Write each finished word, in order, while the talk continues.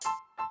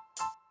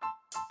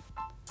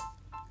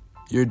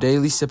Your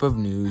daily sip of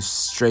news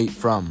straight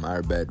from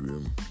our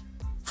bedroom.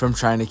 From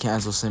trying to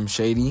cancel Slim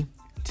Shady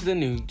to the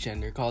new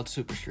gender called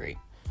Super Straight.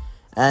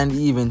 And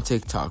even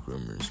TikTok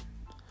rumors.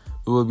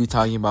 We will be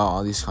talking about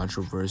all these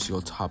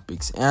controversial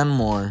topics and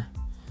more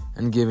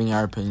and giving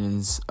our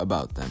opinions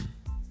about them.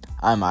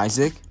 I'm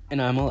Isaac.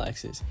 And I'm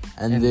Alexis.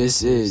 And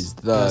this is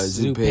The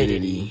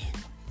Zupidity.